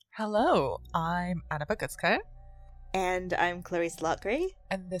Hello, I'm Anna Bogutska. And I'm Clarice Lockray.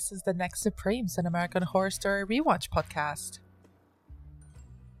 And this is the Next Supremes, an American Horror Story rewatch podcast.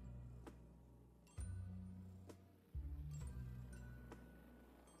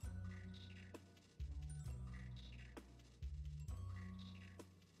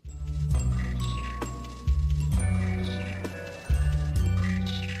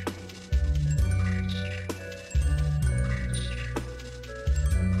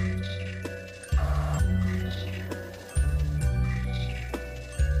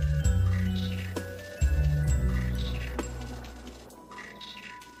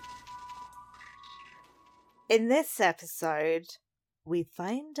 In this episode, we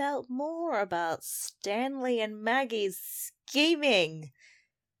find out more about Stanley and Maggie's scheming.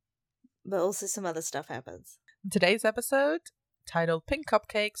 But also some other stuff happens. Today's episode, titled Pink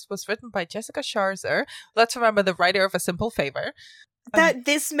Cupcakes, was written by Jessica Sharzer. Let's remember the writer of A Simple Favor.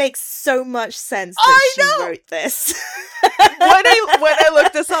 This makes so much sense that she wrote this. when I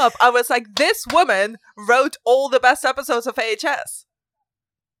looked this up, I was like, this woman wrote all the best episodes of AHS.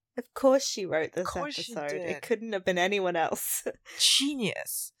 Of course she wrote this episode. It couldn't have been anyone else.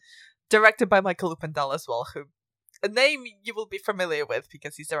 Genius. Directed by Michael Lupendal as well, who a name you will be familiar with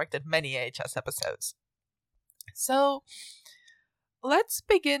because he's directed many AHS episodes. So, let's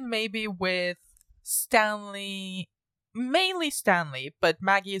begin maybe with Stanley, mainly Stanley, but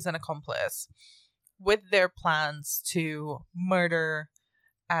Maggie is an accomplice, with their plans to murder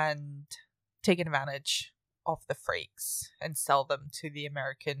and take advantage of the freaks and sell them to the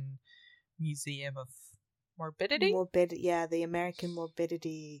American Museum of Morbidity? The American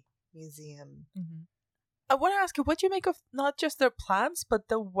Morbidity Museum. Mm-hmm. I want to ask you, what do you make of not just their plans, but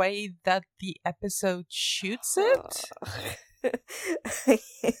the way that the episode shoots it?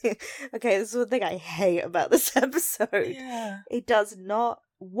 Okay, this is one thing I hate about this episode. Yeah. It does not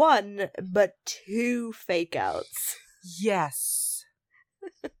one, but two fake outs. Yes.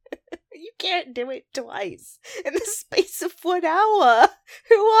 You can't do it twice in the space of 1 hour.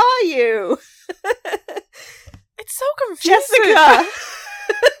 Who are you? It's so confusing. Jessica!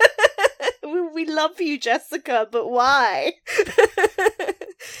 We love you, Jessica, but why?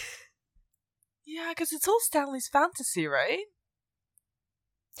 Yeah, because it's all Stanley's fantasy, right?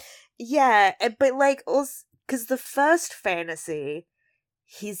 Yeah, but like, also, because the first fantasy,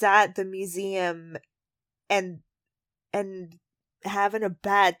 he's at the museum and having a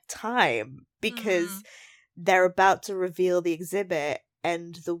bad time because they're about to reveal the exhibit,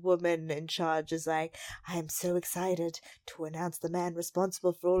 and the woman in charge is like, I am so excited to announce the man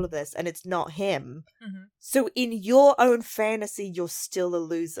responsible for all of this, and it's not him. Mm-hmm. So in your own fantasy, you're still a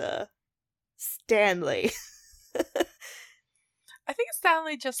loser. Stanley. I think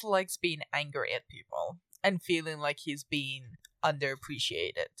Stanley just likes being angry at people and feeling like he's being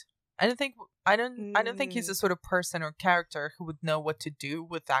underappreciated. I don't think he's the sort of person or character who would know what to do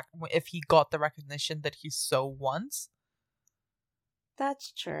with that if he got the recognition that he so wants.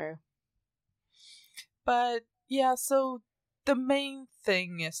 That's true. But yeah, so the main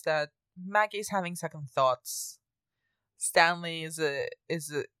thing is that Maggie's having second thoughts. Stanley is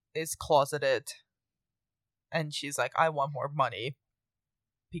closeted, and she's like, I want more money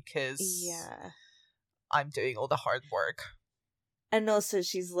because I'm doing all the hard work. And also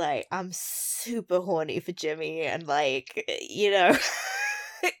she's like, I'm super horny for Jimmy, and like, you know,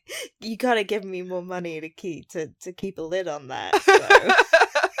 you gotta give me more money to keep a lid on that. So.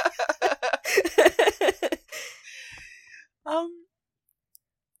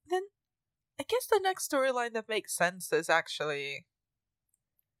 Then I guess the next storyline that makes sense is actually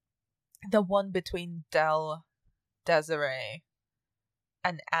the one between Del, Desiree,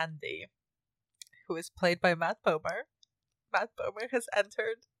 and Andy, who is played by Matt Bomer. Matt Bomer has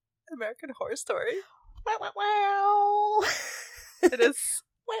entered American Horror Story. Wow, wow, wow. It is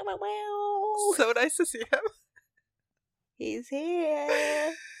wow, wow, wow. So nice to see him. He's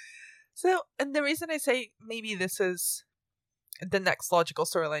here. So, and the reason I say maybe this is the next logical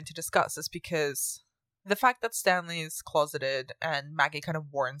storyline to discuss is because the fact that Stanley is closeted and Maggie kind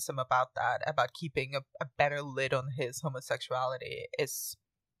of warns him about that, about keeping a better lid on his homosexuality,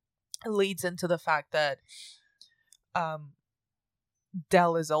 leads into the fact that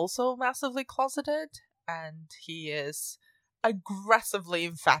Del is also massively closeted, and he is aggressively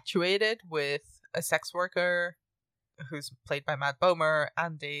infatuated with a sex worker who's played by Matt Bomer,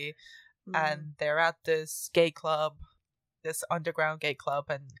 Andy, and they're at this gay club, this underground gay club,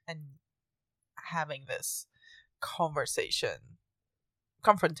 and having this confrontation,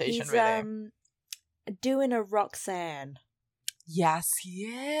 He's, really. Doing a Roxanne. Yes, he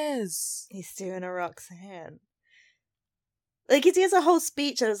is. He's doing a Roxanne. Like, he has a whole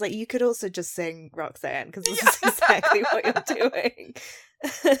speech, and I was like, you could also just sing Roxanne, because this is exactly what you're doing.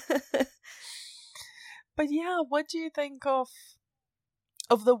 But yeah, what do you think of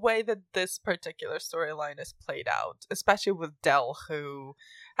the way that this particular storyline is played out, especially with Dell, who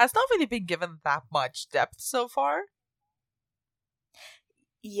has not really been given that much depth so far?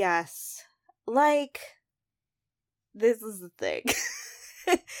 Yes. Like, this is the thing.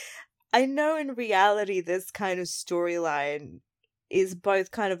 I know in reality this kind of storyline is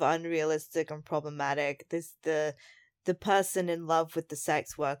both kind of unrealistic and problematic. There's the person in love with the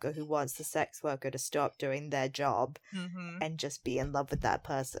sex worker who wants the sex worker to stop doing their job and just be in love with that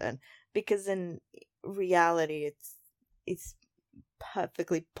person. Because in reality, it's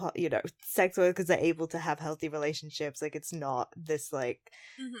perfectly, sex workers are able to have healthy relationships. Like, it's not this, like,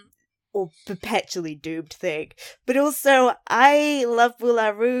 or perpetually doomed thing. But also, I love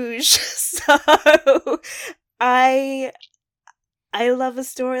Moulin Rouge, so I love a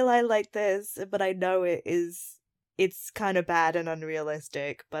storyline like this, but I know it's kind of bad and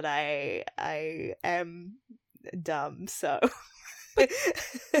unrealistic, but I am dumb, so.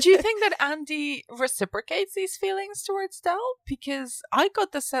 Do you think that Andy reciprocates these feelings towards Dell? Because I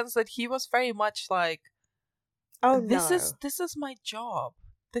got the sense that he was very much like, oh, this no. is my job.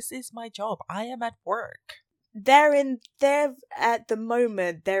 This is my job. I am at work. They're at the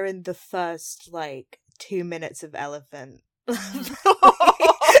moment, they're in the first, like, 2 minutes of Elephant.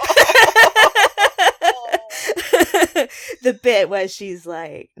 The bit where she's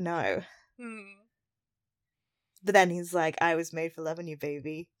like, no. But then he's like, I was made for loving you,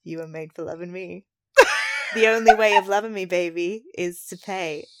 baby. You were made for loving me. The only way of loving me, baby, is to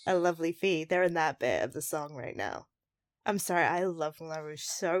pay a lovely fee. They're in that bit of the song right now. I'm sorry, I love Moulin Rouge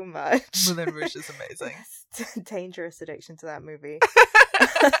so much. Moulin Rouge is amazing. Dangerous addiction to that movie.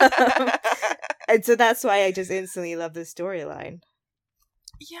 And so that's why I just instantly love this storyline.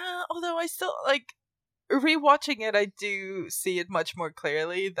 Yeah, although I still, like, rewatching it, I do see it much more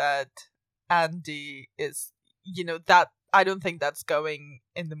clearly that Andy is, that I don't think that's going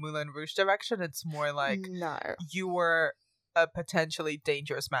in the Moulin Rouge direction. It's more like, no, you were a potentially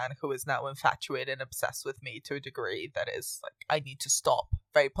dangerous man who is now infatuated and obsessed with me to a degree that is like, I need to stop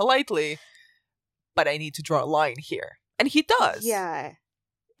very politely, but I need to draw a line here. And he does. Yeah.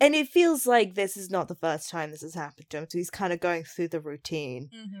 And it feels like this is not the first time this has happened to him. So he's kind of going through the routine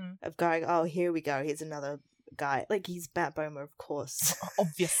of going, oh, here we go. Here's another guy. Like, he's Matt Bomer, of course.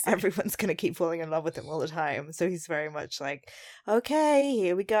 Obviously. Everyone's going to keep falling in love with him all the time. So he's very much like, okay,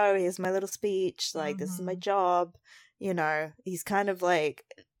 here we go. Here's my little speech. Like, this is my job. He's kind of like,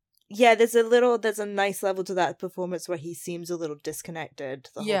 yeah, there's a nice level to that performance where he seems a little disconnected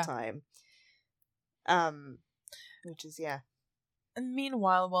the whole time. Which is, yeah. And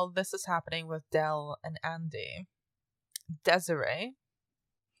meanwhile, while this is happening with Dell and Andy, Desiree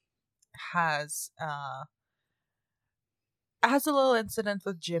has a little incident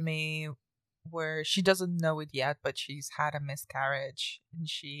with Jimmy where she doesn't know it yet, but she's had a miscarriage, and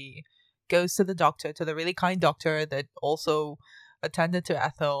she goes to the doctor, to the really kind doctor that also attended to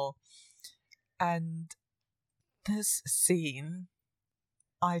Ethel. And this scene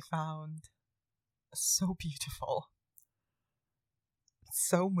I found so beautiful,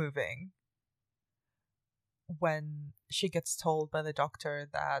 so moving, when she gets told by the doctor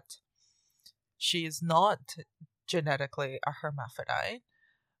that she is not genetically a hermaphrodite,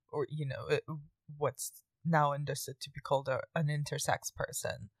 or what's now understood to be called an intersex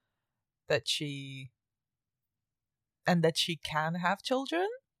person, that she can have children,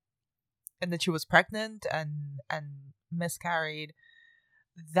 and that she was pregnant and miscarried.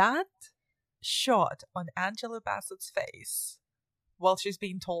 That shot on Angela Bassett's face while she's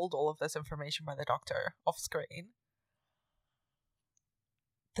being told all of this information by the doctor off screen,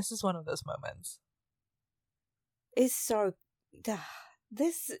 this is one of those moments. It's so...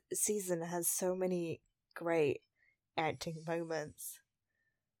 This season has so many great acting moments.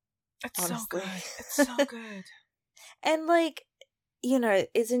 It's honestly. so good. It's so good. And, like,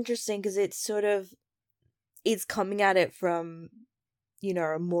 it's interesting because it's coming at it from,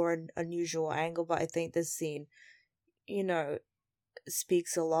 a more unusual angle, but I think this scene,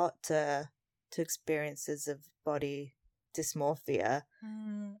 speaks a lot to experiences of body dysmorphia.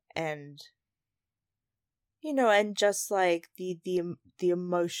 And and just like the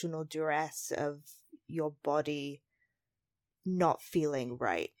emotional duress of your body not feeling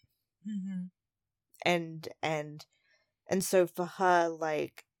right. And so for her,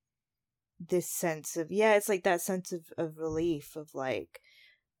 like, this sense of, it's like that sense of relief of like,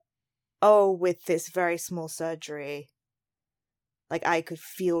 oh, with this very small surgery, like, I could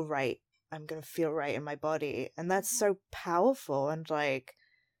feel right I'm gonna feel right in my body. And that's so powerful, and like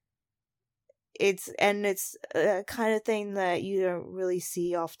it's a kind of thing that you don't really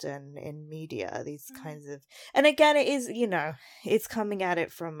see often in media, these kinds of, and again, it is, it's coming at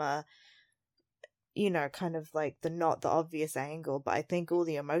it from a, kind of like the not the obvious angle, but I think all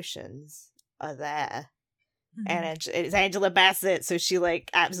the emotions are there. And it's Angela Bassett, so she like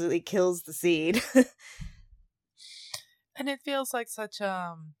absolutely kills the scene. And it feels like such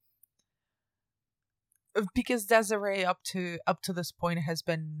because Desiree up to this point has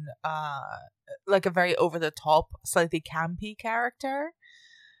been like a very over the top, slightly campy character,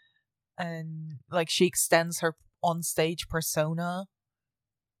 and like she extends her on stage persona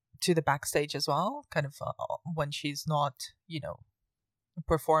to the backstage as well. Kind of when she's not,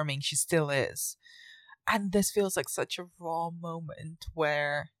 performing, she still is. And this feels like such a raw moment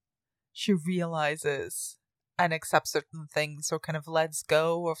where she realizes and accepts certain things, or kind of lets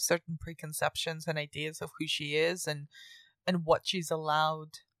go of certain preconceptions and ideas of who she is, and what she's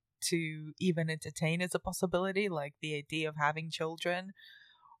allowed to even entertain as a possibility, like the idea of having children,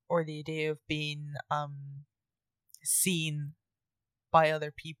 or the idea of being seen by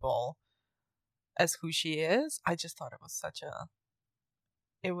other people as who she is. I just thought it was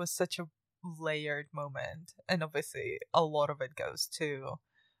such a layered moment, and obviously a lot of it goes to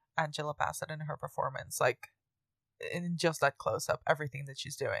Angela Bassett and her performance, like in just that close up, everything that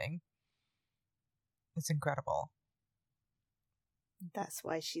she's doing, it's incredible. That's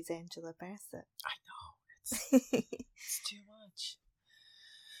why she's Angela Bassett. I know, it's too much.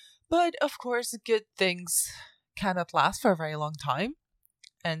 But of course, good things cannot last for a very long time,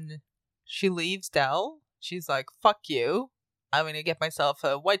 and she leaves Dell. She's like, fuck you, I'm gonna get myself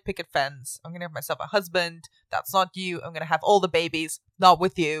a white picket fence, I'm gonna have myself a husband that's not you, I'm gonna have all the babies not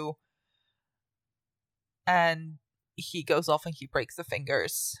with you. And he goes off and he breaks the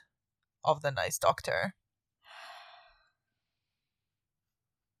fingers of the nice doctor.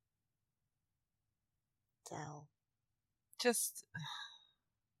 Dell. Just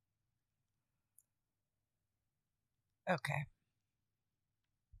okay.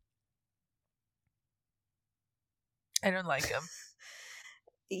 I don't like him.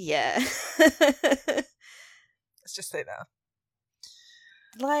 Yeah. Let's just say that.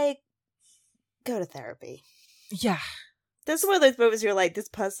 Like, go to therapy. Yeah. This is one of those moments you're like, this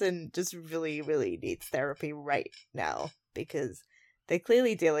person just really, really needs therapy right now, because they're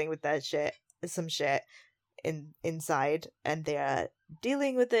clearly dealing with some shit inside, and they're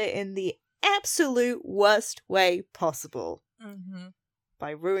dealing with it in the absolute worst way possible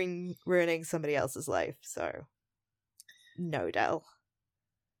by ruining somebody else's life. So, no, Del.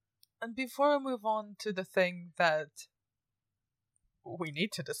 And before we move on to the thing that we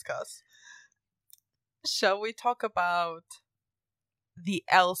need to discuss, shall we talk about the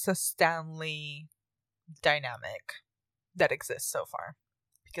Elsa Stanley dynamic that exists so far?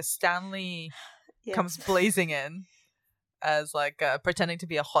 Because Stanley comes blazing in as like pretending to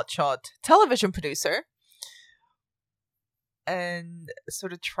be a hotshot television producer, and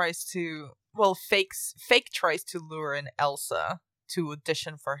sort of tries to, fake tries to lure in Elsa to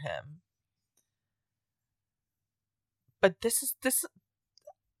audition for him. But this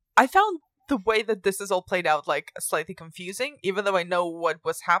I found the way that this is all played out like slightly confusing. Even though I know what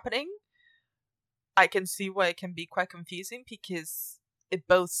was happening, I can see why it can be quite confusing, because it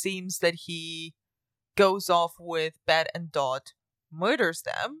both seems that he goes off with Bet and Dot, murders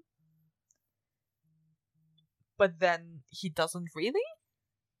them, but then he doesn't really?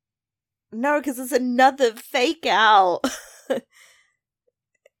 No, because it's another fake out.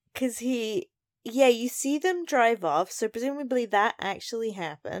 Because you see them drive off, so presumably that actually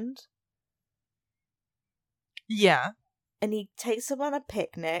happened. Yeah. And he takes them on a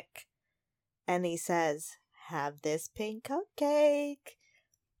picnic, and he says, have this pink cupcake.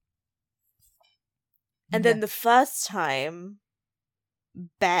 And then the first time,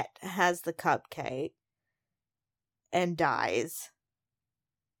 Bet has the cupcake and dies.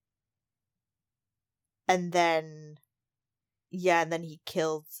 And then, and then he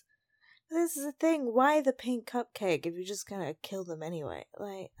kills. This is the thing. Why the pink cupcake if you're just gonna kill them anyway?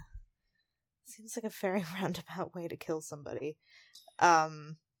 Like, seems like a very roundabout way to kill somebody.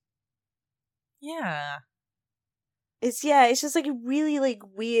 Yeah. It's just like a really like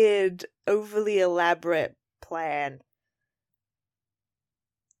weird, overly elaborate plan.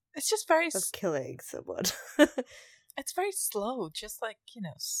 It's just very of killing someone. It's very slow. Just like,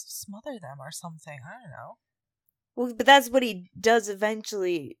 smother them or something. I don't know. Well, but that's what he does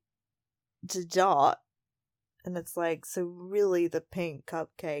eventually to Dot. And it's like, so really the pink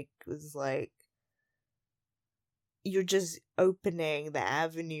cupcake was like you're just opening the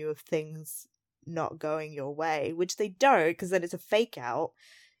avenue of things not going your way, which they don't, because then it's a fake out.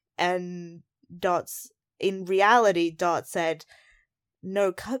 And in reality, Dot said,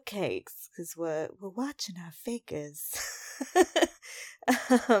 no cupcakes, because we're watching our figures.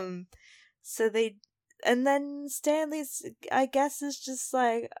 So they, and then Stanley's, I guess, is just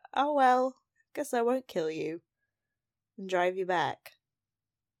like, oh well, guess I won't kill you and drive you back.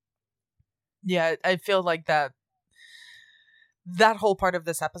 Yeah, I feel like that whole part of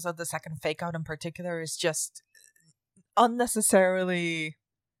this episode, the second fake out in particular, is just unnecessarily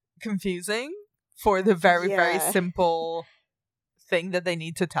confusing for the very simple thing that they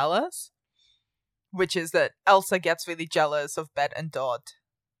need to tell us, which is that Elsa gets really jealous of Bet and Dot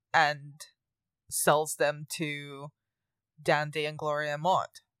and sells them to Dandy and Gloria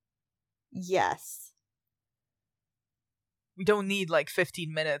Mott. Yes. We don't need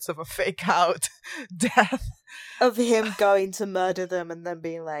 15 minutes of a fake out death. Of him going to murder them and then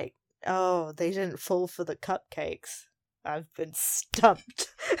being like, oh, they didn't fall for the cupcakes. I've been stumped.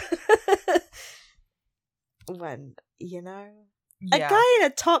 When, a guy in a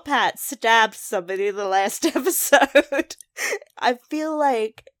top hat stabbed somebody in the last episode. I feel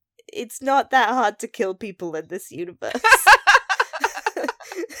like it's not that hard to kill people in this universe.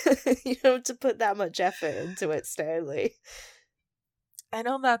 You don't have to put that much effort into it, Stanley. And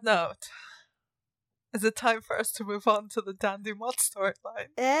on that note, is it time for us to move on to the Dandy Mott storyline?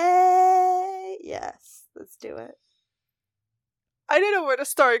 Yes, let's do it. I don't know where to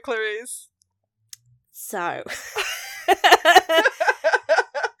start, Clarice. So.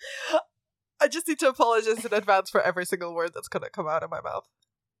 I just need to apologize in advance for every single word that's going to come out of my mouth.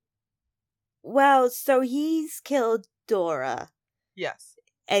 Well, so he's killed Dora. Yes.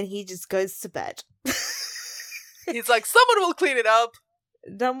 And he just goes to bed. He's like, someone will clean it up.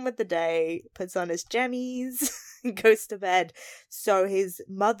 Done with the day, puts on his jammies, goes to bed. So his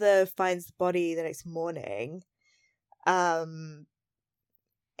mother finds the body the next morning. And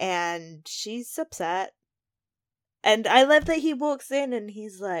she's upset. And I love that he walks in and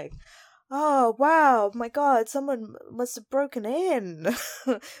he's like, oh, wow, my God, someone must have broken in.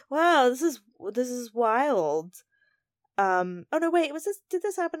 Wow, this is wild. Oh no, wait, did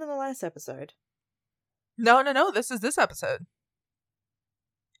this happen in the last episode? No, this is this episode.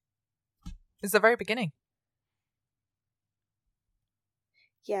 It's the very beginning.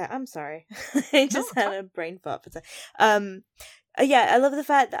 Yeah, I'm sorry. I just had a brain fart for a second. Yeah, I love the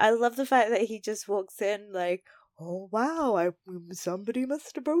fact that he just walks in like, oh wow, somebody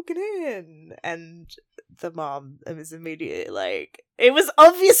must have broken in, and the mom is immediately like, it was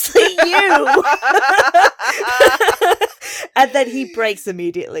obviously you. And then he breaks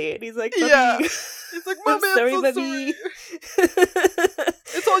immediately, and he's like, Mommy. Yeah. He's like, Mommy, I'm sorry, so Mommy. Sorry.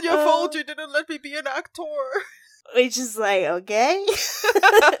 It's all your fault. You didn't let me be an actor. Which is like, okay.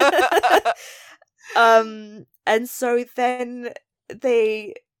 And so then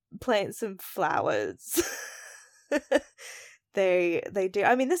they plant some flowers. They do.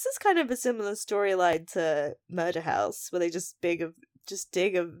 I mean, this is kind of a similar storyline to Murder House, where they just dig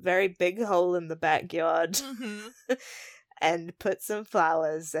a very big hole in the backyard, and put some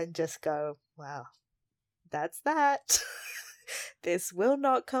flowers and just go, wow, that's that. This will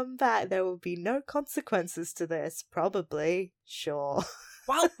not come back. There will be no consequences to this, probably. Sure.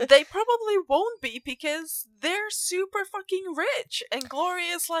 Well, they probably won't be, because they're super fucking rich, and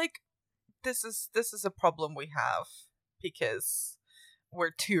Gloria's like, this is a problem we have, because we're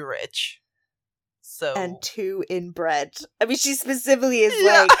too rich. So, and too inbred. I mean, she specifically is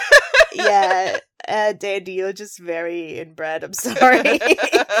like, yeah, Dandy, you're just very inbred. I'm sorry.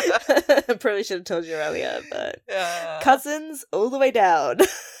 I probably should have told you earlier, but cousins all the way down.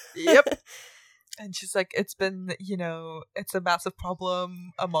 Yep. And she's like, it's been, it's a massive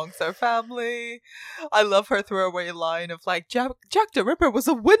problem amongst our family. I love her throwaway line of like, Jack the Ripper was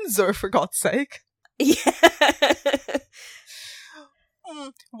a Windsor, for God's sake. Yeah.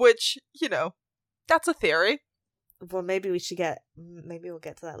 Which, that's a theory. Well, maybe we'll get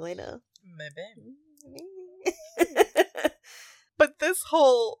to that later. Maybe. But this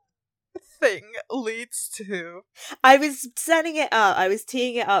whole thing leads to... I was setting it up. I was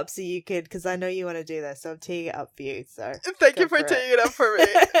teeing it up so you could, because I know you want to do this, so I'm teeing it up for you. So thank you for teeing it up for me,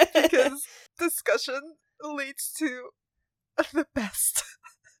 because discussion leads to the best,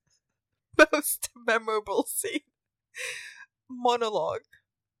 most memorable scene, monologue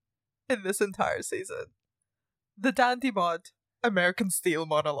in this entire season. The Dandy Mod American Steel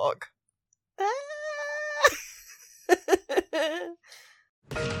monologue.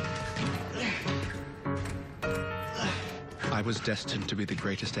 I was destined to be the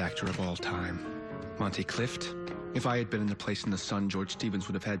greatest actor of all time. Monty Clift, If I had been in the place in the sun, George Stevens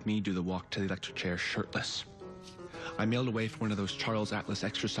would have had me do the walk to the electric chair shirtless. I mailed away for one of those Charles Atlas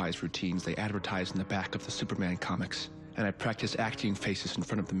exercise routines they advertise in the back of the Superman comics. And I practiced acting faces in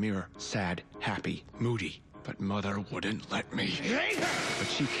front of the mirror. Sad, happy, moody. But Mother wouldn't let me. But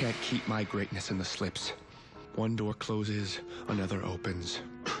she can't keep my greatness in the slips. One door closes, another opens.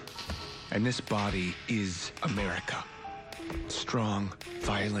 And this body is America. Strong,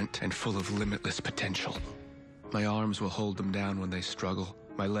 violent, and full of limitless potential. My arms will hold them down when they struggle.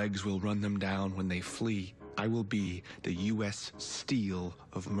 My legs will run them down when they flee. I will be the U.S. Steel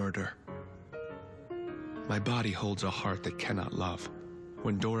of murder. My body holds a heart that cannot love.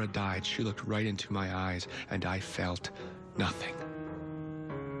 When Dora died, she looked right into my eyes, and I felt nothing.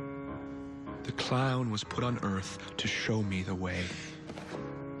 The clown was put on Earth to show me the way.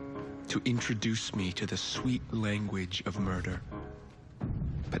 To introduce me to the sweet language of murder.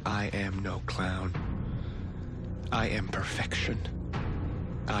 But I am no clown. I am perfection.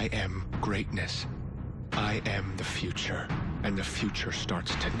 I am greatness. I am the future, and the future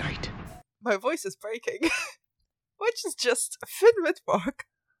starts tonight. My voice is breaking. Which is just Finn Witmark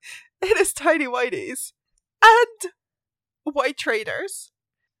in his tiny whities and white traders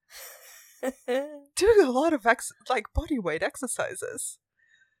doing a lot of body weight exercises.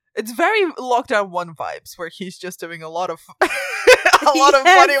 It's very Lockdown 1 vibes, where he's just doing a lot of of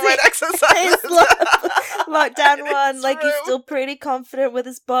body weight exercises. Lockdown 1, like he's still pretty confident with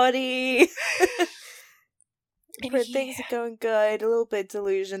his body. Things are going good, a little bit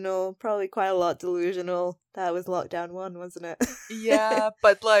delusional, probably quite a lot delusional. That was Lockdown 1, wasn't it? Yeah,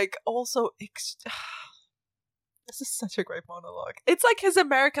 but also this is such a great monologue. It's like his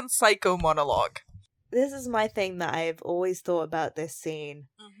American Psycho monologue. This is my thing that I've always thought about this scene.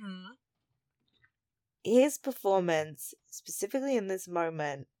 Mm-hmm. His performance, specifically in this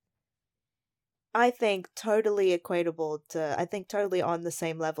moment, I think totally equatable to, totally on the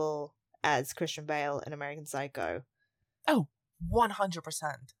same level as Christian Bale in American Psycho. Oh, 100%.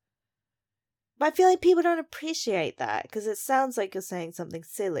 But I feel like people don't appreciate that, because it sounds like you're saying something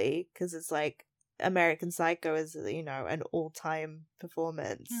silly, because it's like American Psycho is, an all-time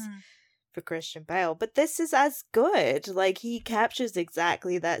performance for Christian Bale. But this is as good. Like, he captures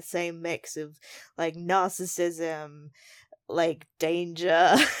exactly that same mix of, like, narcissism, like,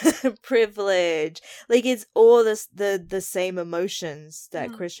 danger, privilege. Like, it's all the same emotions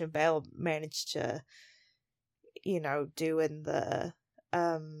that Christian Bale managed to, do in the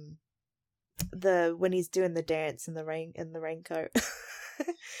when he's doing the dance in the raincoat.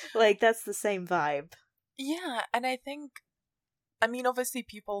 Like, that's the same vibe. Yeah, and I think, obviously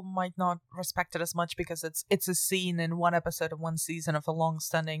people might not respect it as much because it's a scene in one episode of one season of a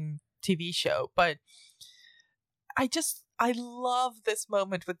long-standing TV show, but I love this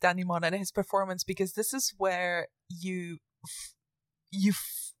moment with Danny Mon and his performance, because this is where he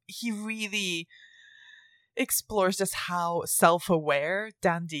really explores just how self-aware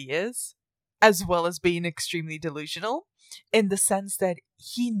Dandy is, as well as being extremely delusional, in the sense that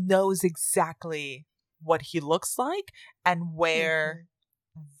he knows exactly what he looks like and where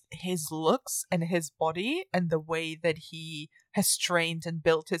his looks and his body and the way that he has trained and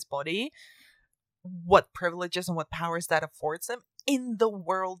built his body, what privileges and what powers that affords him in the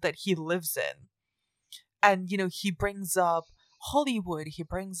world that he lives in. And, he brings up Hollywood, he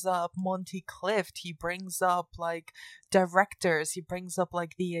brings up Monty Clift, he brings up, like, directors, he brings up,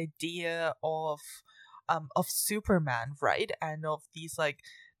 like, the idea of Superman, right? And of these, like,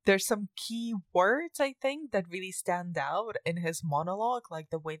 there's some key words, I think, that really stand out in his monologue,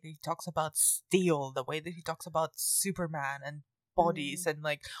 like the way that he talks about steel, the way that he talks about Superman and bodies, and,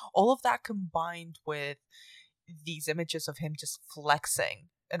 like, all of that combined with these images of him just flexing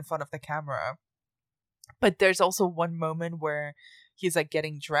in front of the camera. But there's also one moment where he's, like,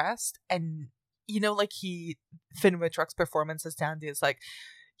 getting dressed, and, Finn Wittrock's performance as Dandy is, like,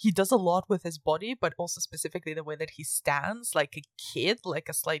 he does a lot with his body, but also specifically the way that he stands like a kid, like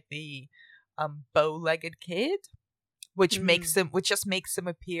a slightly bow-legged kid, which just makes him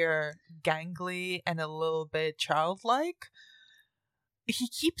appear gangly and a little bit childlike. He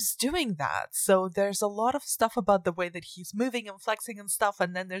keeps doing that. So there's a lot of stuff about the way that he's moving and flexing and stuff,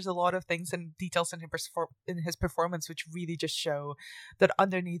 and then there's a lot of things and details in his performance which really just show that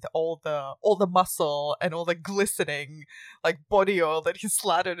underneath all the muscle and all the glistening, like, body oil that he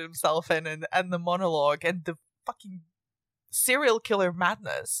slathered himself in, and the monologue and the fucking serial killer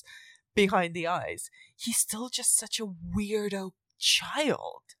madness behind the eyes, he's still just such a weirdo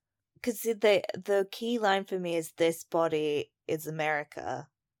child. Because the key line for me is, this body is America.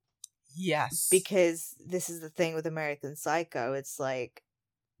 Yes. Because this is the thing with American Psycho. It's like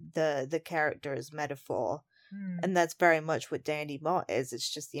the character is metaphor And that's very much what Dandy Mott is.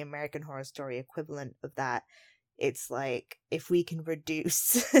 It's just the American Horror Story equivalent of that. It's like, if we can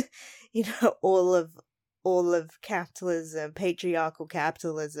reduce, all of capitalism, patriarchal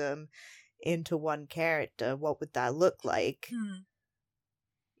capitalism, into one character, what would that look like?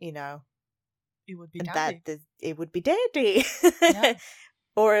 It would be and Dandy. It would be Dandy. Yeah.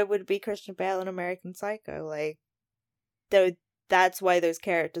 Or it would be Christian Bale in American Psycho. Like, though, that's why those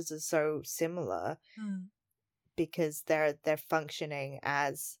characters are so similar. Because they're functioning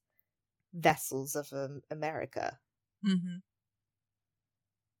as vessels of America.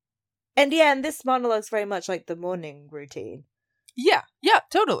 And this monologue's very much like the morning routine. Yeah,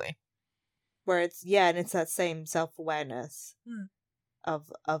 totally. Where it's that same self-awareness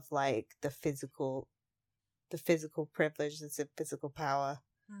of like the physical privilege, the physical power,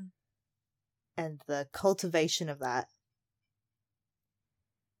 and the cultivation of that.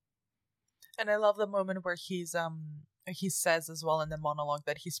 And I love the moment where he says as well in the monologue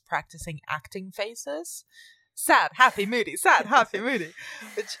that he's practicing acting faces. Sad, happy, moody, sad, happy, moody.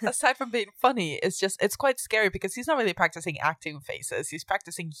 Which, aside from being funny, it's quite scary because he's not really practicing acting faces. He's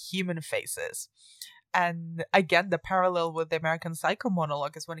practicing human faces. And again, the parallel with the American Psycho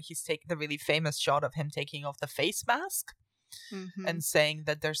monologue is when he's taking the really famous shot of him taking off the face mask and saying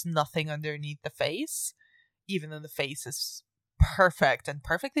that there's nothing underneath the face, even though the face is perfect and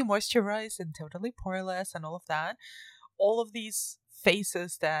perfectly moisturized and totally poreless and all of that. All of these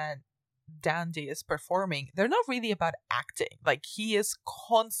faces that Dandy is performing, they're not really about acting. Like, he is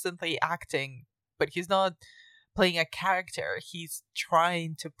constantly acting, but he's not playing a character. He's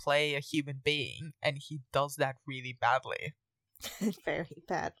trying to play a human being, and he does that really badly. Very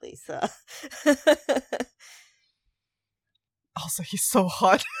badly, so. Also, he's so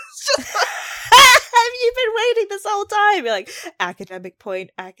hot. Have you been waiting this whole time? You're like, academic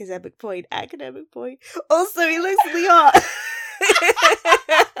point, academic point, academic point. Also, he looks really hot.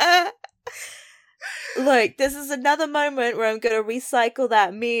 Look, this is another moment where I'm going to recycle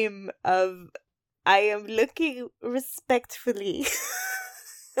that meme of I am looking respectfully.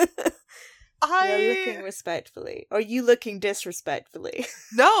 You're looking respectfully. Or you looking disrespectfully?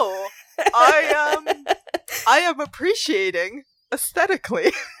 No, I am appreciating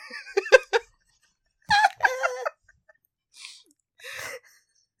aesthetically.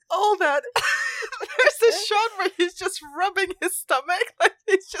 All that. There's a shot where he's just rubbing his stomach, like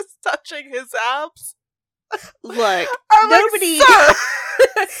he's just touching his abs. Look, nobody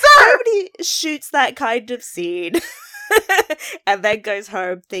shoots that kind of scene and then goes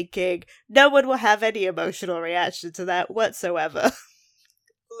home thinking no one will have any emotional reaction to that whatsoever.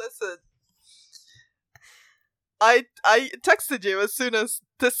 Listen, I texted you as soon as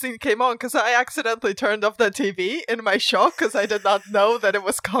this scene came on because I accidentally turned off the TV in my shock because I did not know that it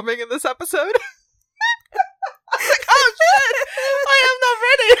was coming in this episode. I was like, oh shit, I am not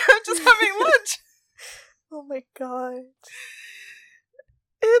ready. I'm just having lunch. Oh my god.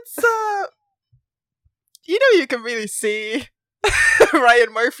 It's, you can really see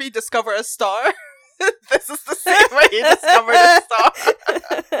Ryan Murphy discover a star. This is the same way he discovered a star.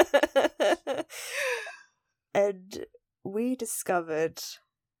 And we discovered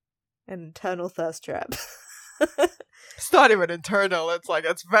an internal thirst trap. It's not even internal,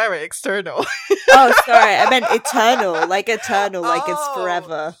 it's very external. Oh, sorry, I meant eternal, like it's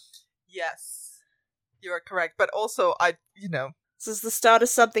forever. Yes. You are correct, but also This is the start of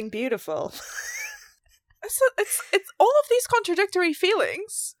something beautiful. It's all of these contradictory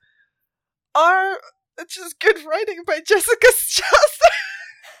feelings are just good writing by Jessica Chastain.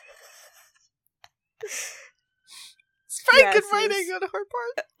 It's very good writing on her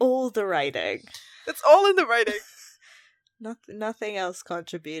part. All the writing. It's all in the writing. Nothing else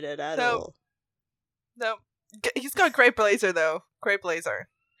contributed at all. No. He's got a great blazer, though. Great blazer.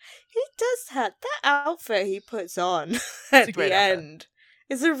 He does have that outfit he puts on at the end.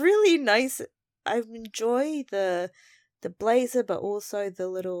 It's a really nice. I enjoy the blazer, but also the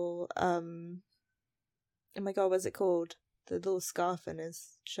little oh my god, what's it called? The little scarf in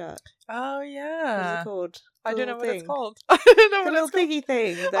his shirt. Oh yeah. What's it called? I don't know what it's called. I don't know what it's called. The little thingy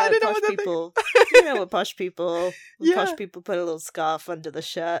thing that posh people. You know what posh people? Posh people put a little scarf under the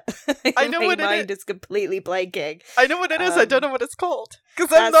shirt. I know what it is. My mind is completely blanking. I know what it is. I don't know what it's called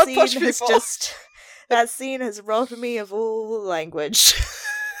because I'm not posh people. That scene has robbed me of all language.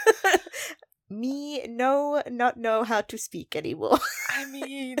 Me not know how to speak anymore. I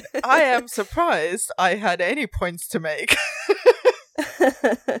mean, I am surprised I had any points to make.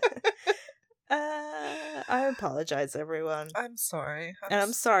 I apologize, everyone. I'm sorry.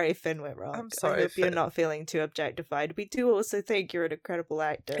 I'm sorry, Finn Whitrock. I'm sorry, I hope you're Finn. not feeling too objectified. We do also think you're an incredible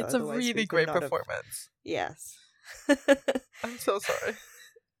actor. It's a otherwise really we would great not have- performance. Yes. I'm so sorry.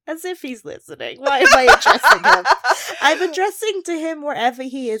 As if he's listening. Why am I addressing him? I'm addressing to him wherever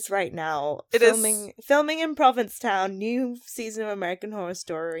he is right now. Filming in Provincetown, new season of American Horror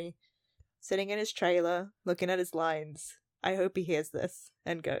Story. Sitting in his trailer, looking at his lines. I hope he hears this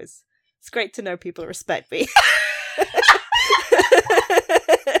and goes, "It's great to know people respect me."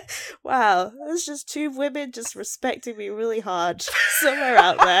 Wow, there's just two women just respecting me really hard somewhere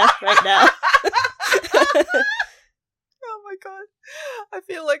out there right now. Oh my god. I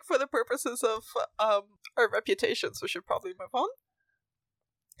feel like for the purposes of our reputations, we should probably move on.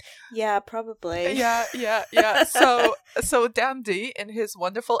 Yeah, probably. Yeah. So Dandy in his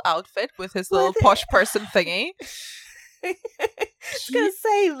wonderful outfit with his little posh person thingy. I was gonna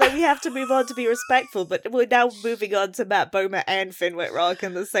say that we have to move on to be respectful, but we're now moving on to Matt Bomer and Finn Whitrock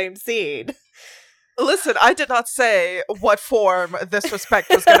in the same scene. Listen, I did not say what form this respect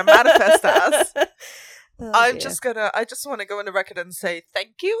was going to manifest as. Oh, I dear. just want to go on the record and say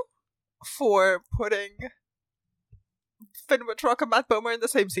thank you for putting Finn Whitrock and Matt Bomer in the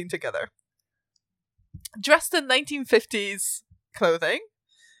same scene together. Dressed in 1950s clothing.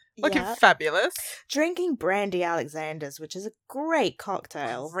 Looking Yeah. fabulous. Drinking Brandy Alexander's, which is a great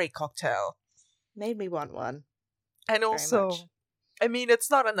cocktail. Great cocktail. Made me want one. And Very also, much. I mean,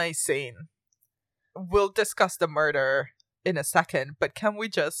 it's not a nice scene. We'll discuss the murder in a second, but can we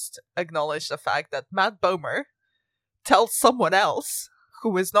just acknowledge the fact that Matt Bomer tells someone else,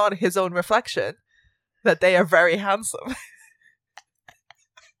 who is not his own reflection, that they are very handsome?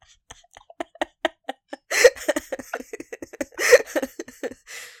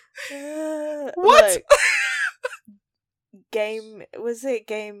 What? Look, game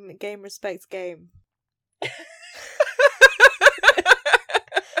respects game.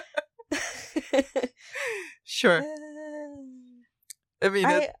 Sure. I mean,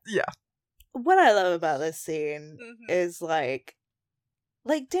 yeah. What I love about this scene Mhm. is like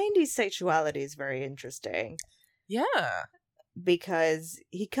Dandy's sexuality is very interesting Yeah. because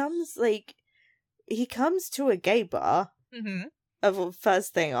he comes to a gay bar Mm-hmm. of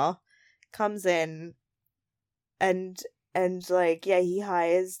first thing off, comes in and like, yeah, he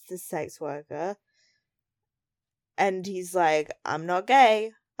hires the sex worker and he's like, I'm not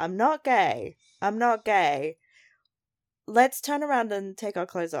gay. Let's turn around and take our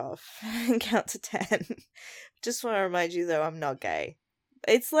clothes off and count to 10. Just want to remind you, though, I'm not gay.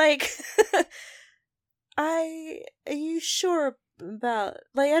 It's like, are you sure about,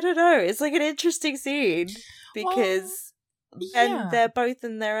 like, I don't know. It's like an interesting scene because yeah. and they're both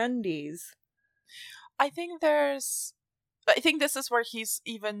in their undies. I think this is where he's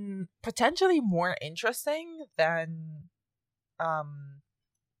even potentially more interesting than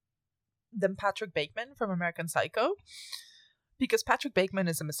Patrick Bateman from American Psycho, because Patrick Bateman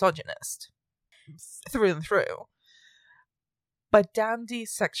is a misogynist through and through, but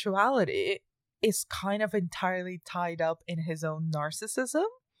Dandy's sexuality is kind of entirely tied up in his own narcissism.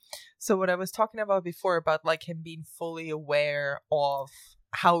 So what I was talking about before about like him being fully aware of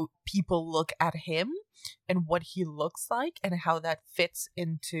how people look at him and what he looks like and how that fits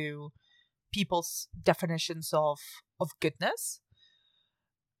into people's definitions of goodness.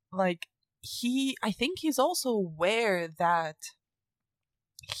 Like I think he's also aware that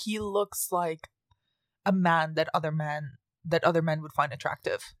he looks like a man that other men would find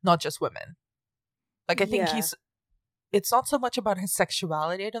attractive, not just women. Like I think Yeah. it's not so much about his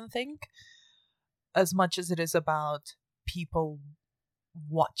sexuality, I don't think, as much as it is about people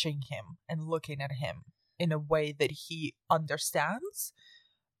watching him and looking at him in a way that he understands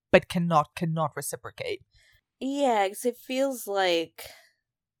but cannot reciprocate. Yeah, because it feels like,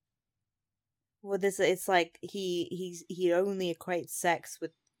 well, it's like he only equates sex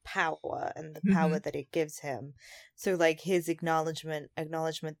with power and the power that it gives him. So like his acknowledgement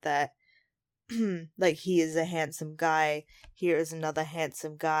that like he is a handsome guy, here is another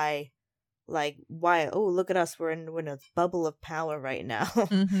handsome guy. Like, why? Oh, look at us! We're in a bubble of power right now.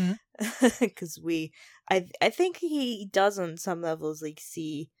 Because I think he does on some levels like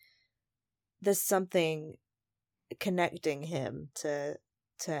see there's something connecting him to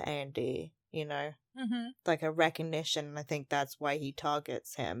Andy, you know, like a recognition. I think that's why he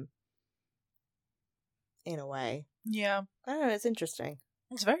targets him in a way. Yeah, I don't know. It's interesting.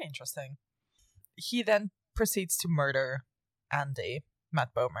 it's very interesting. He then proceeds to murder Andy, Matt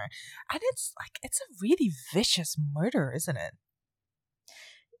Bomer, and it's a really vicious murder, isn't it?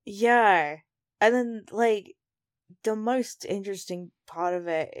 Yeah, and then like the most interesting part of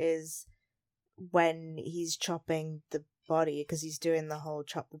it is when he's chopping the body, because he's doing the whole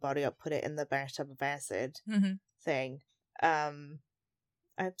chop the body up, put it in the bathtub of acid thing. I'm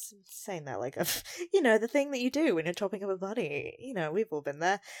saying that like, the thing that you do when you're chopping up a body. We've all been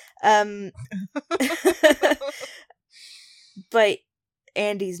there. But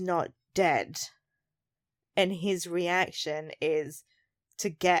Andy's not dead. And his reaction is to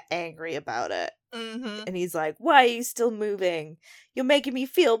get angry about it. Mm-hmm. And he's like, why are you still moving? You're making me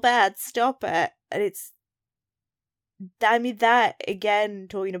feel bad. Stop it. And that, again,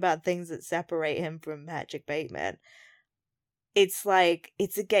 talking about things that separate him from Patrick Bateman, it's like,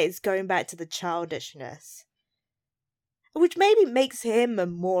 it's going back to the childishness, which maybe makes him a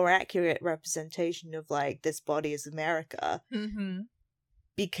more accurate representation of, like, this body is America. Mm-hmm.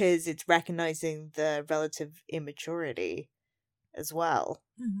 Because it's recognizing the relative immaturity as well.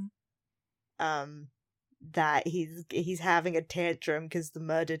 Mm-hmm. That he's having a tantrum because the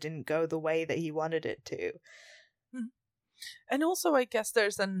murder didn't go the way that he wanted it to. And also, I guess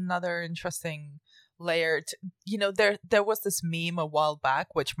there's another interesting layer to, there was this meme a while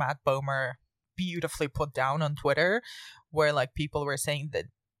back which Matt Bomer beautifully put down on Twitter, where like people were saying that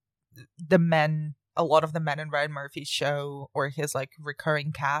a lot of the men in Ryan Murphy's show or his like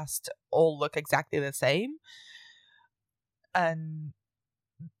recurring cast all look exactly the same. And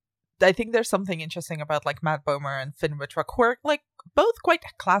I think there's something interesting about like Matt Bomer and Finn Wittrock, who are like both quite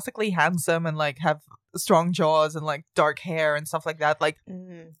classically handsome and like have strong jaws and like dark hair and stuff like that. Like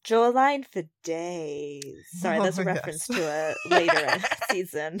jawline for days. Sorry, that's a reference to a later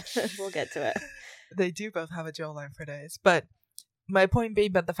season. We'll get to it. They do both have a jawline for days, but my point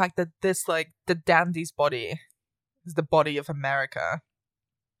being that the fact that this, like, the dandy's body is the body of America,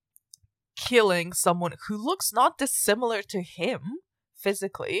 killing someone who looks not dissimilar to him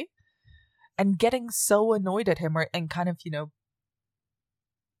physically, and getting so annoyed at him and kind of,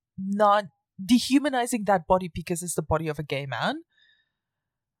 not dehumanizing that body because it's the body of a gay man,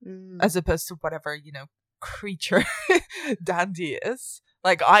 as opposed to whatever, creature Dandy is.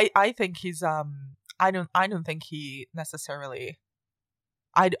 Like, I think he's, I don't think he necessarily...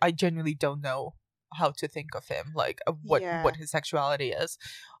 I genuinely don't know how to think of him, like what his sexuality is.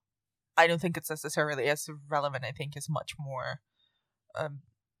 I don't think it's necessarily as relevant. I think it's much more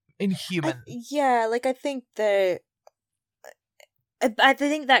inhuman. I think that I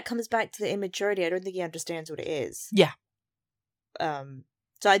think that comes back to the immaturity. I don't think he understands what it is. Yeah. So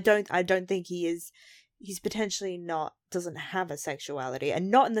I don't think he's potentially doesn't have a sexuality, and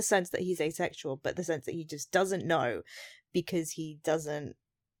not in the sense that he's asexual, but the sense that he just doesn't know, because he does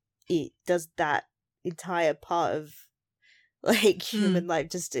that entire part of like human life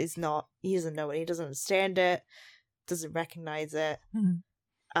just is not, he doesn't know it, he doesn't understand it, doesn't recognize it. And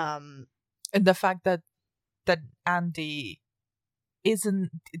the fact that Andy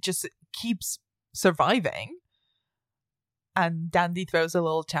just keeps surviving, and Dandy throws a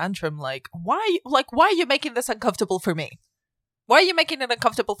little tantrum like, why are you making this uncomfortable for me? Why are you making it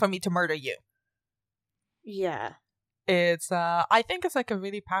uncomfortable for me to murder you? Yeah. It's I think it's like a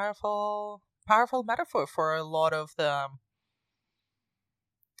really powerful metaphor for a lot of the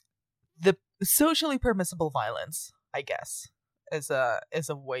socially permissible violence, I guess, is a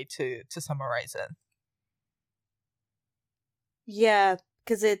way to summarize it. Yeah,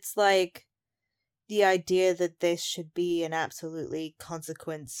 because it's like the idea that this should be an absolutely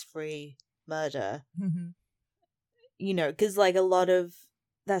consequence-free murder. Because like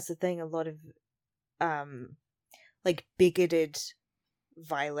that's the thing, a lot of like bigoted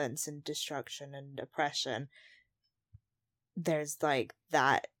violence and destruction and oppression, there's like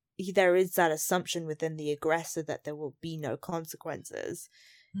that, there is that assumption within the aggressor that there will be no consequences.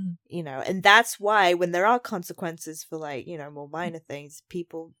 And that's why when there are consequences for like, more minor things,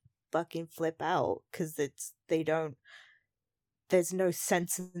 people fucking flip out, because there's no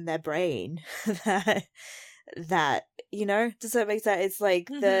sense in their brain that does that make sense? It's like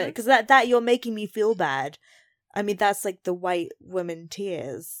because that you're making me feel bad. I mean, that's like the white woman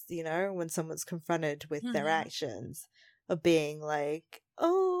tears, when someone's confronted with their actions, of being like,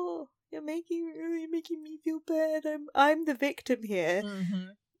 oh, you're making me feel bad. I'm the victim here.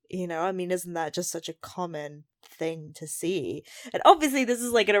 I mean, isn't that just such a common thing to see? And obviously this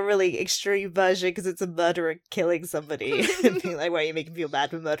is like in a really extreme version because it's a murderer killing somebody and being like, why are you making me feel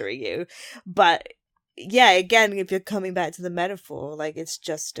bad for murdering you? But yeah, again, if you're coming back to the metaphor, like it's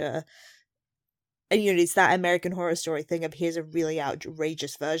just it's that American Horror Story thing of here's a really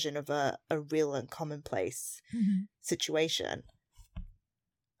outrageous version of a real and commonplace situation.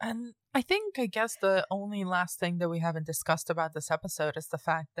 And I guess the only last thing that we haven't discussed about this episode is the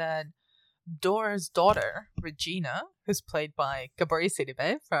fact that Dora's daughter, Regina, who's played by Gabori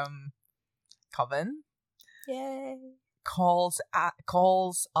Sidibe from coven. Yay. Calls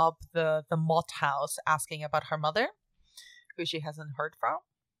up the Mott house asking about her mother, who she hasn't heard from.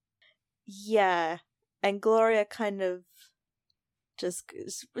 Yeah. And Gloria kind of just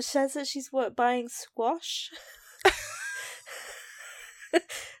says that she's buying squash.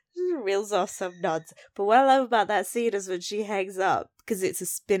 Reels off some nods. But what I love about that scene is when she hangs up, because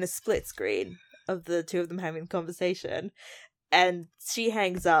it's been a split screen of the two of them having a conversation, and she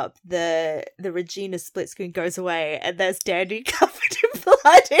hangs up, the Regina split screen goes away, and there's Danny covered in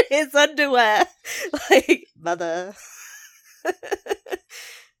blood in his underwear. Like, mother.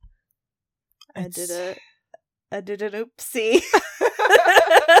 I did an oopsie.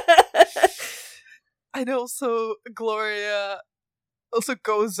 And also Gloria also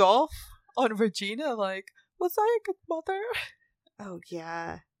goes off on Regina, like, was I a good mother? Oh,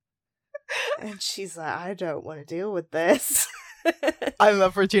 yeah. And she's like, I don't want to deal with this. I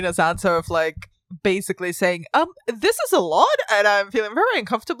love Regina's answer of, like, basically saying, this is a lot, and I'm feeling very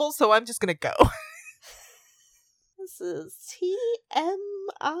uncomfortable, so I'm just gonna go. This is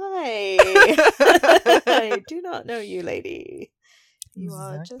TMI. I do not know you, lady. You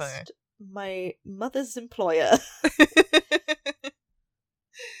are just my mother's employer.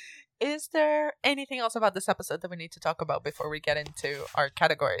 Is there anything else about this episode that we need to talk about before we get into our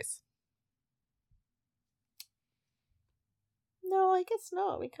categories? No, I guess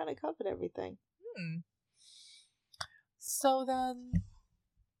not. We kind of covered everything. So then,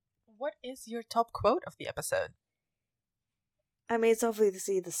 what is your top quote of the episode? I mean, it's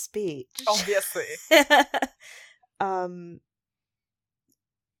obviously the speech. Obviously.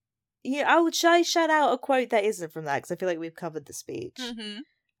 Yeah, should I shout out a quote that isn't from that? Because I feel like we've covered the speech. Mm-hmm.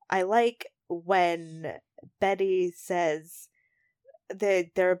 I like when Betty says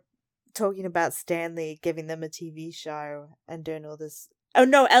they're talking about Stanley giving them a TV show and doing all this. Oh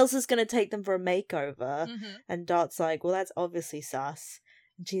no, Elsa's gonna take them for a makeover. Mm-hmm. And Dot's like, well, that's obviously sus.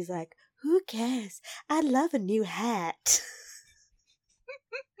 And she's like, who cares? I love a new hat.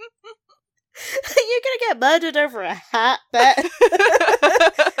 You're gonna get murdered over a hat, Bet.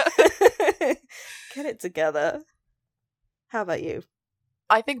 Get it together. How about you?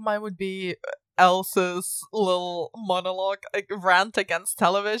 I think mine would be Elsa's little monologue, like, rant against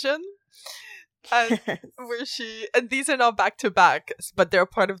television. And where and these are not back to back, but they're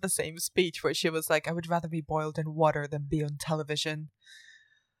part of the same speech where she was like, I would rather be boiled in water than be on television.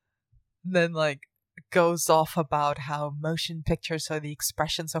 And then, like, goes off about how motion pictures are the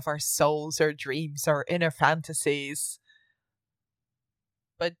expressions of our souls, our dreams, our inner fantasies.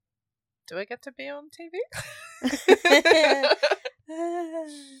 But do I get to be on TV?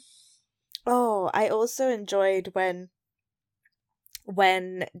 Oh, I also enjoyed when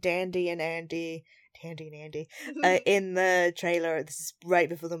Dandy and Andy in the trailer, this is right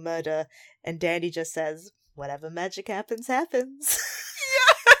before the murder, and Dandy just says, whatever magic happens, happens.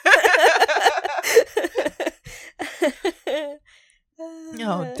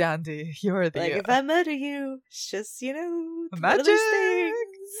 Oh, Dandy, you're the... Like, if I murder you, it's just, magic! one of those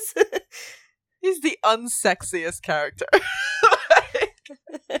things. He's the unsexiest character.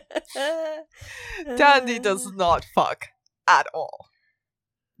 Dandy does not fuck at all.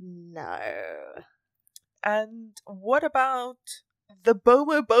 No. And what about the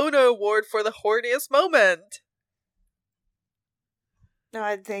Boma Bono Award for the horniest moment? No,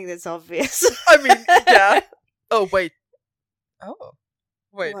 I think that's obvious. I mean, yeah. Oh, wait. Oh.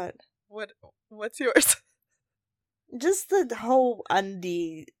 Wait. What's yours? Just the whole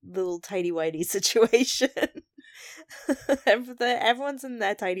undie little tidy whitey situation. Everyone's in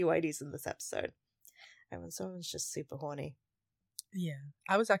their tidy whiteys in this episode. Someone's just super horny. Yeah.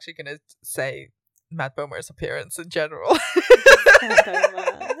 I was actually going to say Matt Bomer's appearance in general.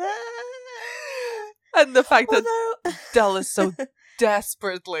 And the fact that Dell is so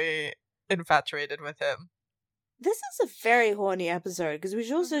desperately infatuated with him. This is a very horny episode, because we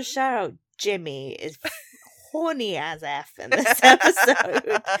should also shout out Jimmy is horny as F in this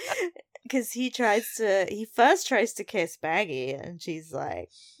episode. Because he first tries to kiss Maggie, and she's like,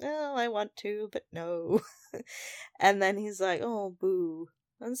 oh, I want to, but no. And then he's like, oh, boo.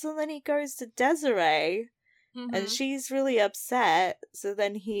 And so then he goes to Desiree, and she's really upset, so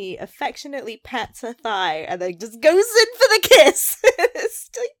then he affectionately pats her thigh, and then just goes in for the kiss.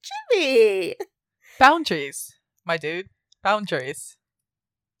 It's like, Jimmy! Boundaries, my dude. Boundaries.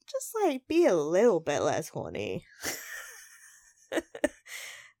 Just, like, be a little bit less horny.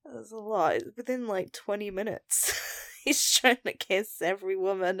 There's a lot. Within, like, 20 minutes, he's trying to kiss every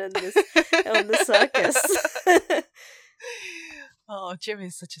woman on the circus. Oh,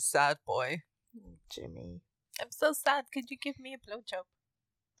 Jimmy's such a sad boy. Jimmy. I'm so sad. Could you give me a blowjob?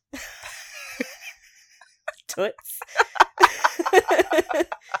 toots.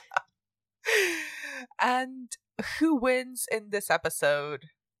 And who wins in this episode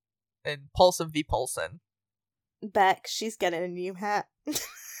in Paulson v. Paulson? Beck, she's getting a new hat.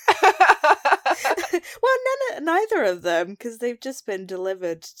 Well, neither of them, because they've just been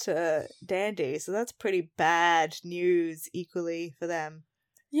delivered to Dandy, so that's pretty bad news equally for them.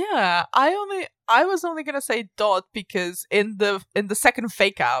 Yeah, I was only gonna say Dot because in the second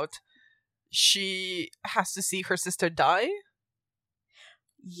fake out, she has to see her sister die.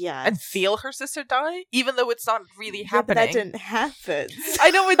 Yeah. And feel her sister die, even though it's not really happening. But that didn't happen. I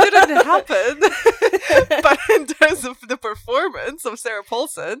know it didn't happen, but in terms of the performance of Sarah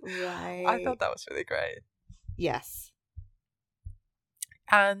Paulson, right. I thought that was really great. Yes.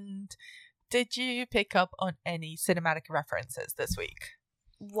 And did you pick up on any cinematic references this week?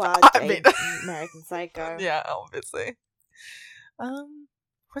 Well, I mean, American Psycho. Yeah, obviously.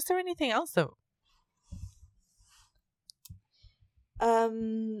 Was there anything else though? I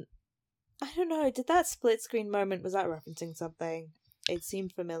don't know. Did that split screen moment, was that referencing something? It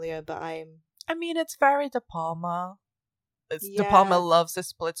seemed familiar, but I mean, it's very De Palma. Yeah. De Palma loves a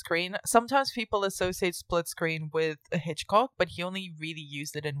split screen. Sometimes people associate split screen with a Hitchcock, but he only really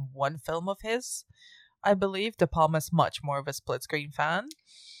used it in one film of his. I believe De Palma's much more of a split screen fan.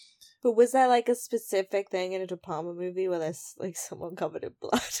 But was there like a specific thing in a De Palma movie where there's like someone covered in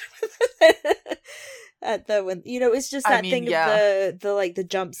blood? At the when it's just that thing of the like the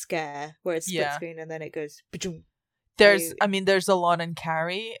jump scare where it's split screen and then it goes. There's a lot in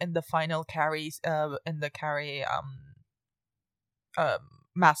Carrie, in the final Carrie, in the Carrie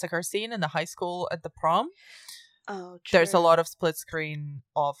massacre scene in the high school at the prom. Oh, true. There's a lot of split screen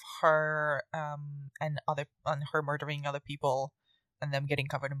of her and her murdering other people and them getting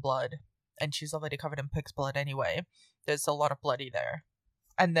covered in blood, and she's already covered in pig's blood anyway. There's a lot of bloody there.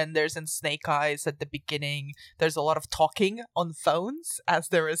 And then there's in Snake Eyes at the beginning, there's a lot of talking on phones, as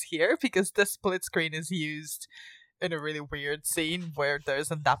there is here, because the split screen is used in a really weird scene where there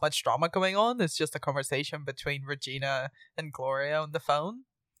isn't that much drama going on. It's just a conversation between Regina and Gloria on the phone.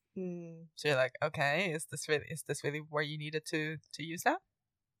 So you're like, okay, is this really where you needed to use that?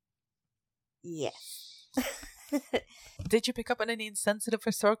 Yes. Did you pick up on any insensitive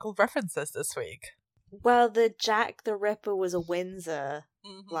historical references this week? Well, the Jack the Ripper was a Windsor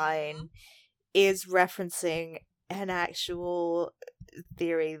line is referencing an actual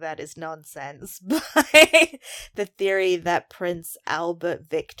theory that is nonsense by the theory that Prince Albert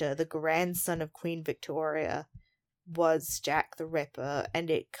Victor, the grandson of Queen Victoria, was Jack the Ripper, and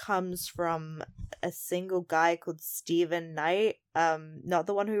it comes from a single guy called Stephen Knight, not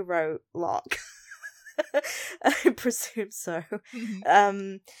the one who wrote Locke. I presume so.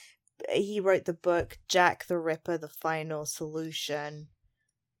 He wrote the book Jack the Ripper, The Final Solution,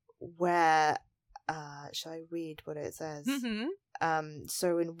 where shall I read what it says?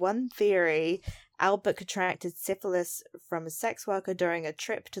 So in one theory, Albert contracted syphilis from a sex worker during a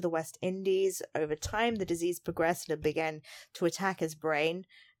trip to the West Indies. Over time, the disease progressed and began to attack his brain.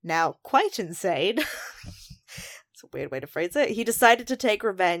 Now, quite insane. It's a weird way to phrase it. He decided to take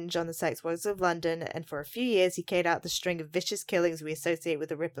revenge on the sex workers of London, and for a few years he carried out the string of vicious killings we associate with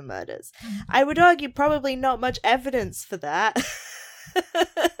the Ripper murders. I would argue probably not much evidence for that.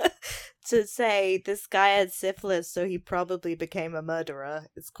 To say this guy had syphilis, so he probably became a murderer.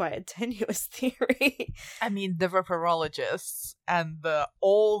 It's quite a tenuous theory. I mean, the Ripperologists and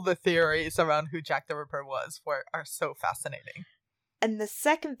all the theories around who Jack the Ripper was are so fascinating. And the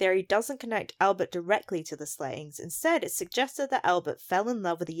second theory doesn't connect Albert directly to the slayings. Instead, it suggested that Albert fell in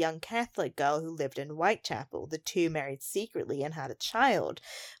love with a young Catholic girl who lived in Whitechapel. The two married secretly and had a child.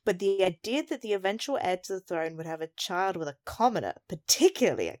 But the idea that the eventual heir to the throne would have a child with a commoner,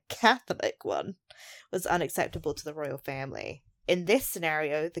 particularly a Catholic one, was unacceptable to the royal family. In this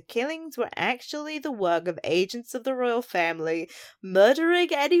scenario, the killings were actually the work of agents of the royal family, murdering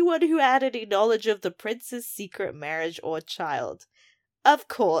anyone who had any knowledge of the prince's secret marriage or child. Of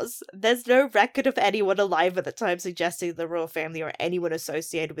course, there's no record of anyone alive at the time suggesting the royal family or anyone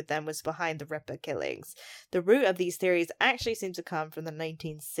associated with them was behind the Ripper killings. The root of these theories actually seem to come from the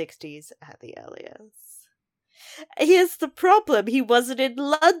 1960s at the earliest. Here's the problem, he wasn't in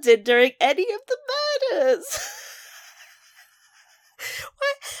London during any of the murders!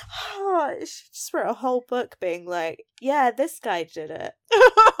 What? Oh, she just wrote a whole book being like, yeah, this guy did it.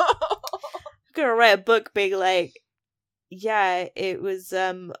 I'm gonna write a book being like, yeah, it was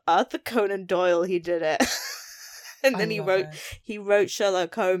Arthur Conan Doyle, he did it. And then he wrote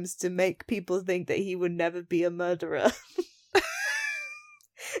Sherlock Holmes to make people think that he would never be a murderer.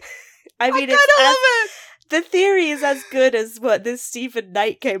 I mean, The theory is as good as what this Stephen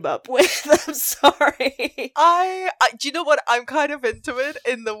Knight came up with. I'm sorry. I do you know what? I'm kind of into it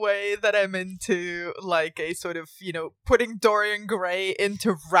in the way that I'm into like a sort of, putting Dorian Gray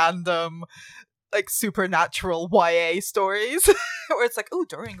into random like supernatural YA stories where it's like, oh,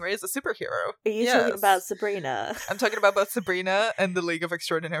 Dorian Gray is a superhero. Are you talking about Sabrina? I'm talking about both Sabrina and the League of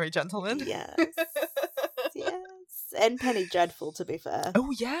Extraordinary Gentlemen. Yes. Yes. And Penny Dreadful, to be fair.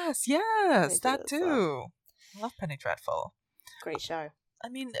 Oh, yes, that too. Well. I love Penny Dreadful. Great show. I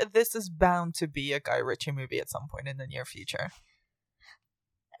mean, this is bound to be a Guy Ritchie movie at some point in the near future.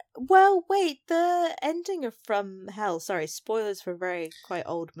 Well, wait, the ending of From Hell, sorry, spoilers for a very quite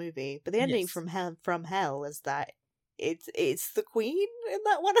old movie, but the ending from Hell is that it's the Queen in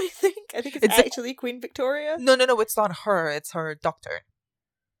that one, I think. I think it's actually Queen Victoria. No, it's not her, it's her doctor.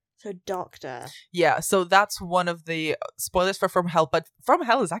 So doctor. Yeah, so that's one of the spoilers for From Hell, but From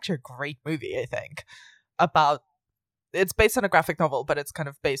Hell is actually a great movie, I think. It's based on a graphic novel, but it's kind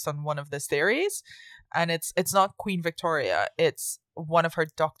of based on one of these theories. And it's not Queen Victoria, it's one of her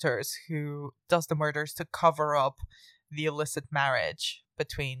doctors who does the murders to cover up the illicit marriage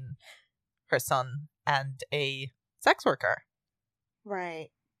between her son and a sex worker. Right.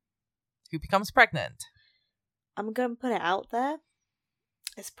 Who becomes pregnant. I'm going to put it out there.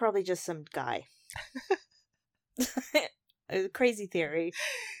 It's probably just some guy. A crazy theory.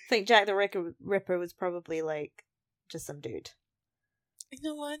 I think Jack the Ripper was probably like just some dude. You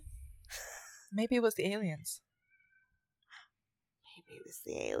know what? Maybe it was the aliens. Maybe it was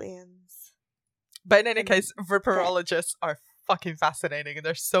the aliens. But in any case, Ripperologists are fucking fascinating, and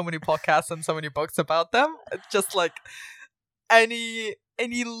there's so many podcasts and so many books about them. Just like any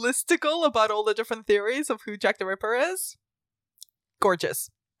listicle about all the different theories of who Jack the Ripper is. Gorgeous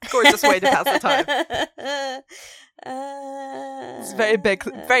way to pass the time. It's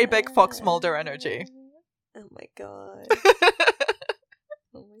very big Fox Mulder energy. Oh my god.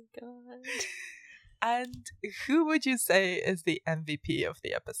 Oh my god. And who would you say is the MVP of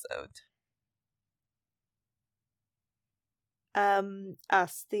the episode?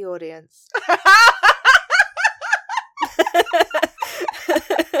 Us, the audience.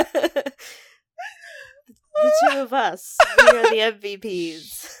 The two of us. We are the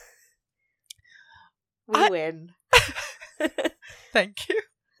MVPs. We win. Thank you.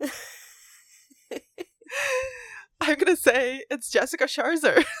 I'm gonna say it's Jessica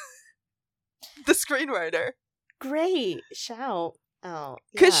Sharzer, the screenwriter. Great shout. Oh,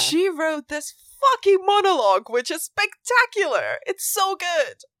 because she wrote this fucking monologue, which is spectacular. It's so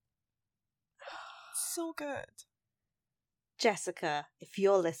good. So good. Jessica, if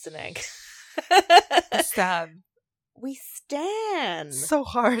you're listening. Stan. We stan. So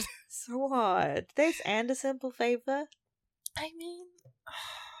hard. So hard. This and a simple favor. I mean,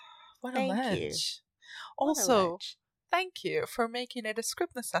 what Thank a ledge. You. Also, thank you for making it a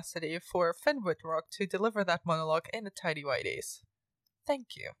script necessity for Finn Whitrock to deliver that monologue in the tidy whities.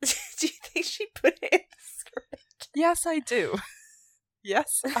 Thank you. Do you think she put it in the script? Yes, I do.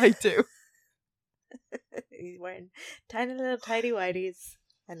 Yes, I do. He's wearing tiny little tidy whities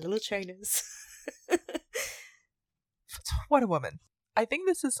and little trainers. What a woman. I think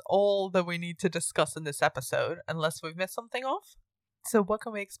this is all that we need to discuss in this episode, unless we've missed something off. So what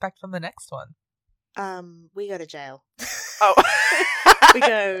can we expect from the next one? We go to jail. Oh. We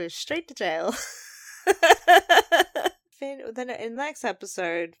go straight to jail. Then in the next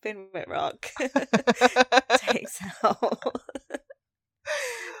episode, Finn Whitrock takes out.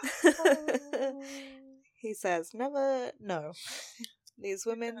 He says, "Never, no. These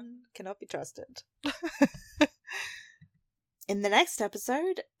women cannot be trusted." In the next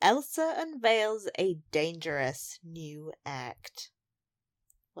episode, Elsa unveils a dangerous new act.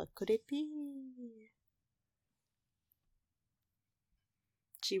 What could it be?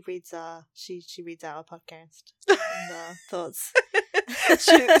 She reads our podcast and thoughts.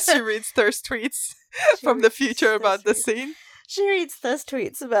 she reads thirst tweets from the future about the scene. She reads thirst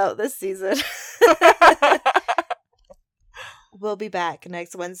tweets about this season. We'll be back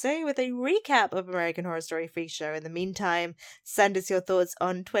next Wednesday with a recap of American Horror Story Freak Show. In the meantime, send us your thoughts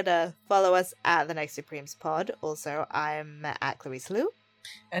on Twitter. Follow us at The Next Supremes Pod. Also, I'm at Clarice Lou.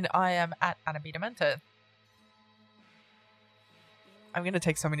 And I am at Anna B. Demented. I'm going to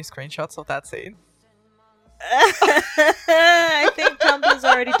take so many screenshots of that scene. I think Tumblr's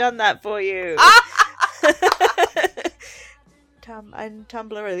already done that for you.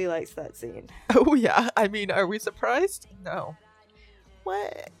 Tumblr really likes that scene. Oh yeah, I mean, are we surprised? No.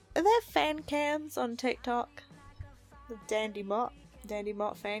 What? Are there fan cams on TikTok? The Dandy Mott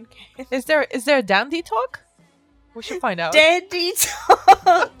fan cam? Is there a Dandy Talk? We should find out. Dandy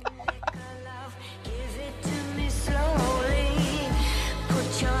Talk!